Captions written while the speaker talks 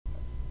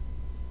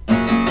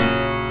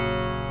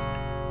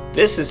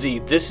This is the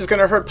This Is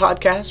Gonna Hurt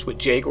podcast with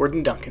Jay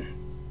Gordon Duncan.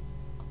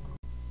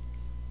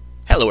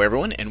 Hello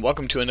everyone, and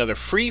welcome to another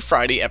free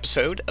Friday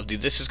episode of the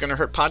This Is Gonna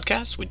Hurt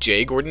podcast with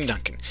Jay Gordon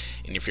Duncan.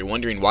 And if you're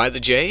wondering why the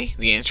J,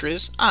 the answer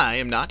is I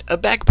am not a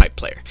bagpipe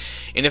player.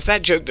 And if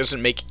that joke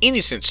doesn't make any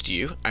sense to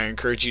you, I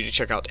encourage you to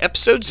check out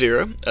episode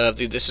 0 of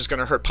the This Is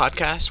Gonna Hurt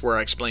podcast, where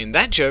I explain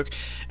that joke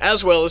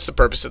as well as the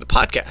purpose of the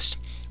podcast.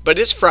 But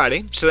it's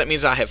Friday, so that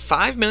means I have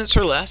 5 minutes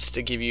or less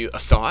to give you a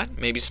thought,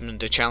 maybe something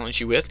to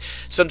challenge you with,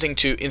 something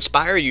to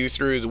inspire you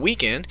through the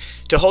weekend,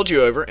 to hold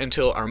you over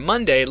until our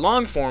Monday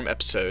long-form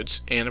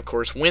episodes, and of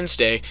course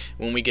Wednesday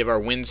when we give our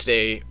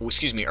Wisdom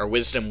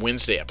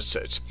Wednesday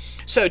episodes.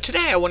 So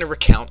today I want to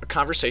recount a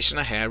conversation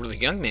I had with a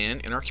young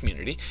man in our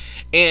community,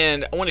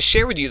 and I want to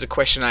share with you the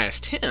question I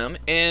asked him,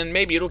 and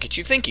maybe it'll get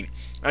you thinking.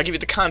 I'll give you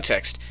the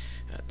context.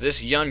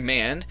 This young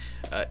man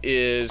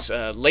is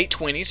late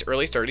 20s,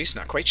 early 30s,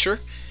 not quite sure.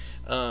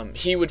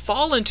 He would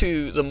fall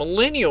into the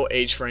millennial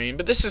age frame,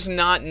 but this is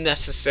not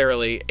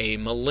necessarily a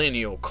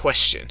millennial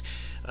question.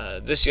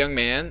 This young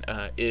man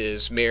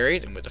is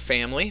married and with a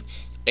family,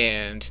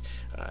 and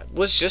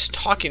was just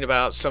talking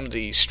about some of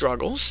the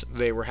struggles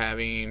they were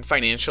having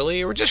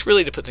financially, or just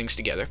really to put things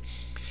together.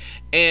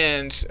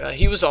 And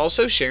he was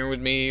also sharing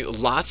with me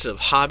lots of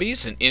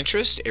hobbies and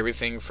interests,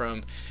 everything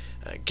from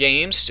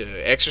games to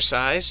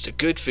exercise to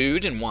good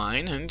food and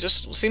wine, and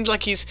just seems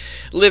like he's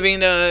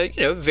living a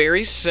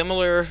very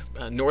similar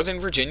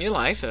Northern Virginia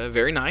life,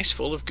 very nice,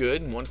 full of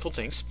good and wonderful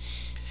things.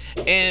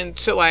 And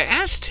so I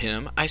asked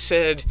him, I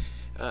said,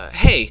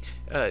 hey,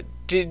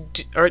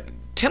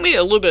 tell me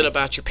a little bit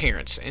about your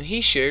parents. And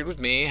he shared with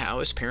me how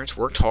his parents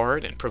worked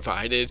hard and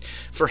provided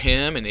for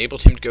him,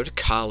 enabled him to go to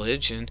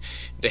college, and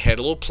they had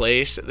a little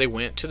place that they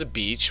went to the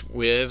beach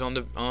with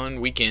on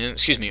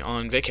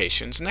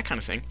vacations and that kind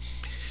of thing.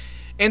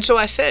 And so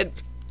I said,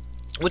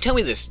 well, tell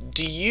me this,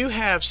 do you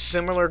have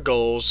similar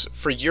goals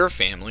for your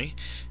family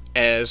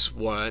as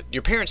what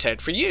your parents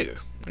had for you?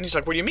 And he's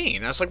like, what do you mean?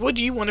 And I was like, well,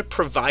 do you want to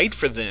provide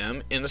for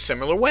them in a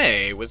similar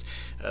way with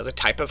the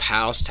type of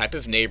house, type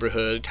of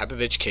neighborhood, type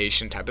of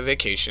education, type of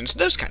vacations,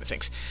 those kind of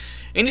things?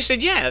 And he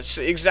said, yeah, that's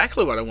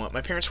exactly what I want.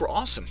 My parents were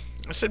awesome.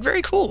 I said,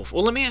 very cool.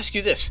 Well, let me ask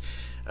you this.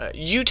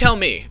 You tell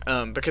me,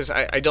 because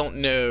I don't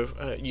know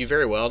you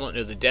very well. I don't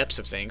know the depths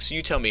of things. So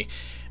you tell me,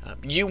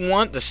 you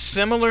want the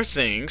similar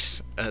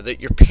things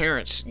that your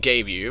parents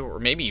gave you, or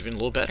maybe even a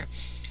little better.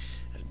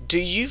 Do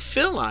you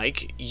feel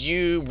like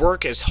you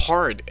work as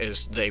hard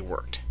as they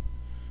worked?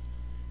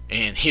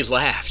 And he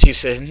laughed. He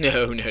said,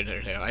 no.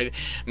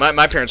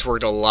 My parents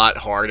worked a lot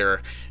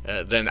harder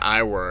than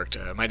I worked.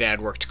 My dad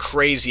worked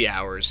crazy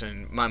hours,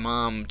 and my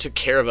mom took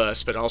care of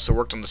us, but also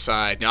worked on the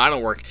side. Now, I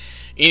don't work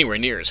anywhere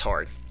near as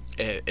hard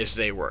as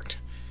they worked.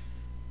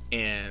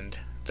 And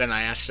then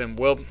I asked him,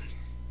 well,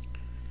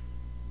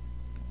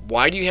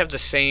 why do you have the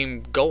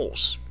same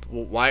goals?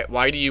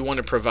 Why do you want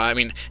to provide? I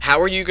mean, how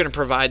are you going to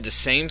provide the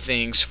same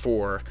things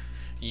for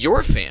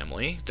your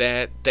family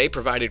that they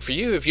provided for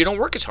you if you don't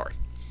work as hard?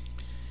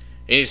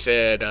 And he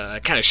said,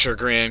 kind of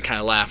chagrined,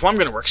 kind of laughed, well, I'm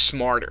going to work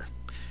smarter.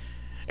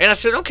 And I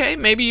said, okay,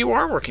 maybe you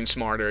are working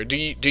smarter. Do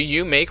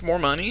you make more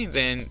money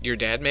than your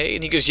dad made?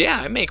 And he goes,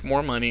 yeah, I make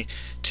more money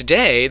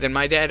today than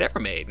my dad ever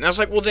made. And I was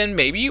like, well, then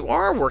maybe you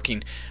are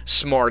working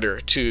smarter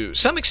to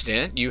some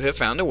extent. You have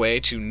found a way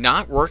to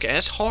not work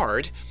as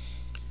hard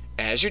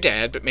as your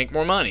dad, but make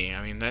more money.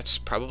 I mean, that's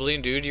probably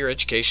due to your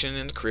education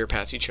and the career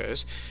path you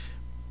chose.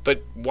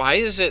 But why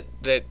is it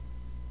that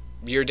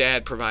your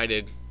dad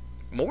provided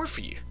more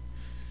for you?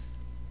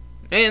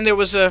 And there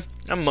was a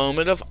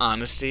moment of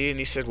honesty, and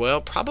he said, well,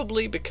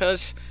 probably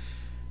because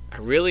I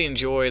really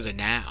enjoy the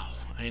now.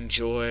 I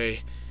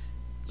enjoy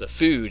the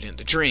food and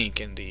the drink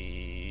and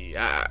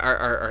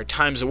our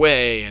times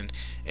away,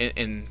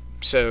 and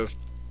so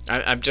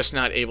I'm just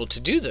not able to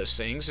do those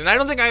things, and I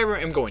don't think I ever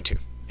am going to.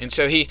 And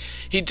so he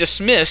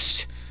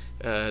dismissed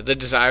the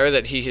desire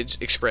that he had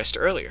expressed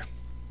earlier.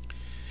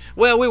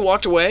 Well, we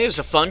walked away. It was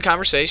a fun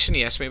conversation.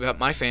 He asked me about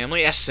my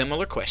family, asked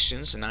similar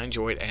questions, and I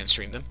enjoyed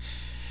answering them.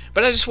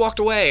 But I just walked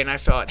away, and I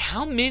thought,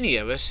 how many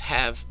of us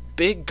have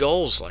big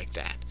goals like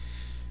that?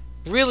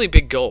 Really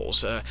big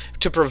goals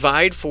to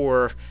provide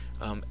for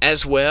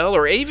as well,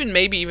 or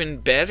maybe even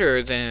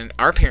better than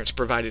our parents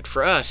provided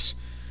for us.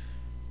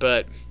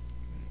 But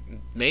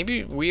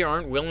maybe we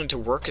aren't willing to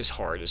work as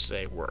hard as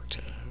they worked.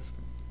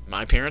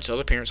 My parents,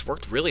 other parents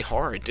worked really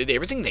hard, did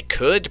everything they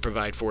could to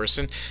provide for us,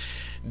 and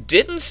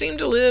didn't seem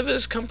to live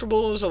as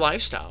comfortable as a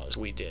lifestyle as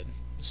we did.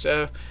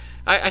 So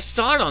I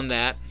thought on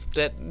that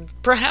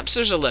perhaps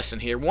there's a lesson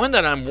here, one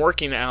that I'm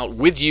working out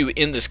with you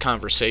in this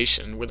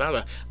conversation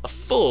without a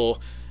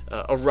full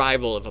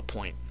arrival of a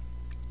point.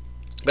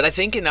 But I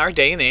think in our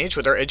day and age,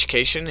 with our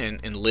education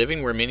and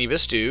living where many of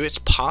us do, it's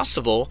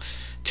possible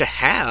to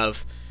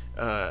have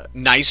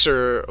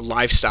nicer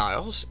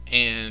lifestyles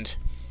and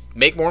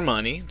make more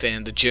money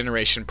than the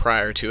generation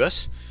prior to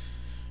us.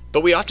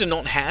 But we often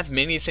don't have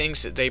many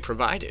things that they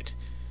provided.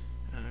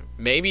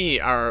 Maybe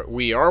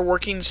we are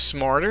working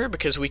smarter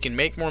because we can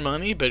make more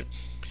money, but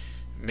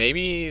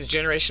maybe the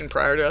generation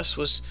prior to us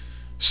was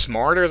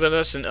smarter than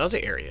us in other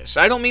areas.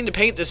 I don't mean to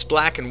paint this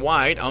black and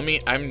white.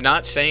 I'm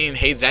not saying,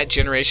 hey, that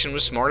generation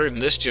was smarter than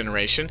this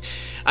generation.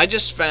 I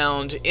just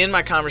found in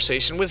my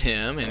conversation with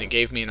him, and it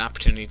gave me an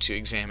opportunity to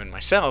examine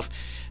myself,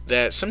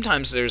 that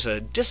sometimes there's a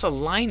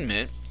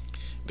disalignment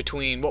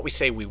between what we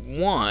say we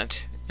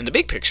want in the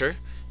big picture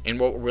and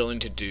what we're willing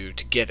to do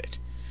to get it.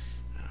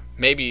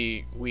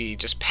 Maybe we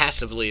just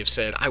passively have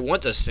said, I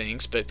want those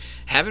things, but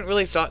haven't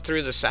really thought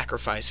through the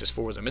sacrifices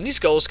for them. And these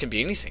goals can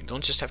be anything. They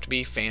don't just have to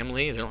be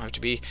family. They don't have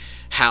to be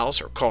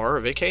house or car or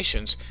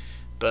vacations.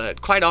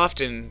 But quite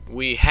often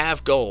we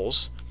have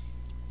goals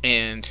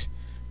and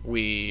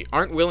we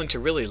aren't willing to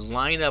really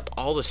line up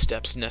all the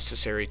steps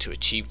necessary to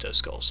achieve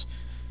those goals.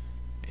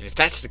 And if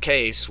that's the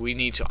case, we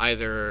need to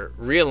either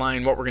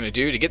realign what we're going to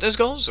do to get those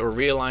goals or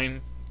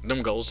realign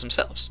them goals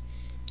themselves.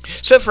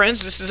 So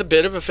friends, this is a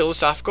bit of a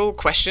philosophical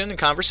question and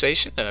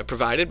conversation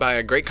provided by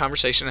a great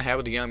conversation I had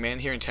with a young man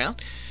here in town.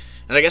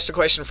 And I guess the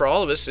question for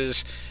all of us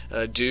is,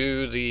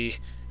 do the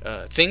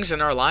things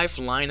in our life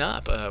line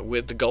up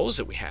with the goals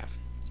that we have?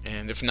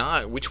 And if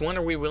not, which one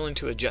are we willing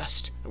to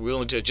adjust? Are we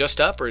willing to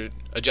adjust up or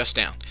adjust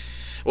down?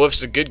 Well, if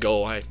it's a good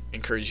goal, I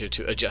encourage you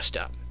to adjust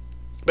up.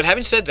 But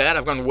having said that,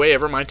 I've gone way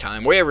over my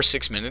time, way over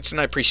 6 minutes, and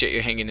I appreciate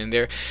you hanging in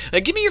there.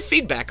 Give me your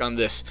feedback on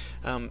this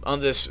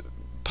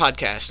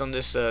podcast, on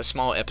this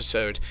small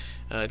episode.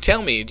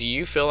 Tell me, do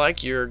you feel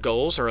like your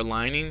goals are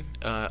aligning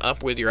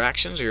up with your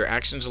actions, or your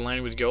actions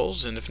aligning with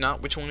goals? And if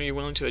not, which one are you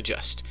willing to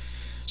adjust?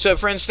 So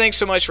friends, thanks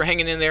so much for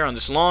hanging in there on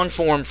this long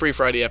form Free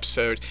Friday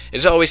episode.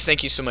 As always,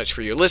 thank you so much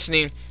for your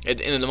listening. At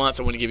the end of the month,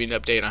 I want to give you an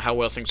update on how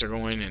well things are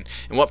going and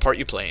what part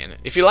you play in it.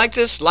 If you like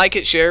this, like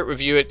it, share it,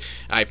 review it.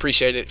 I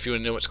appreciate it. If you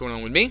want to know what's going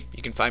on with me,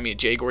 you can find me at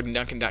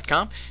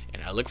jgordonduncan.com,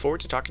 and I look forward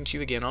to talking to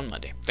you again on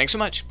Monday. Thanks so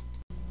much.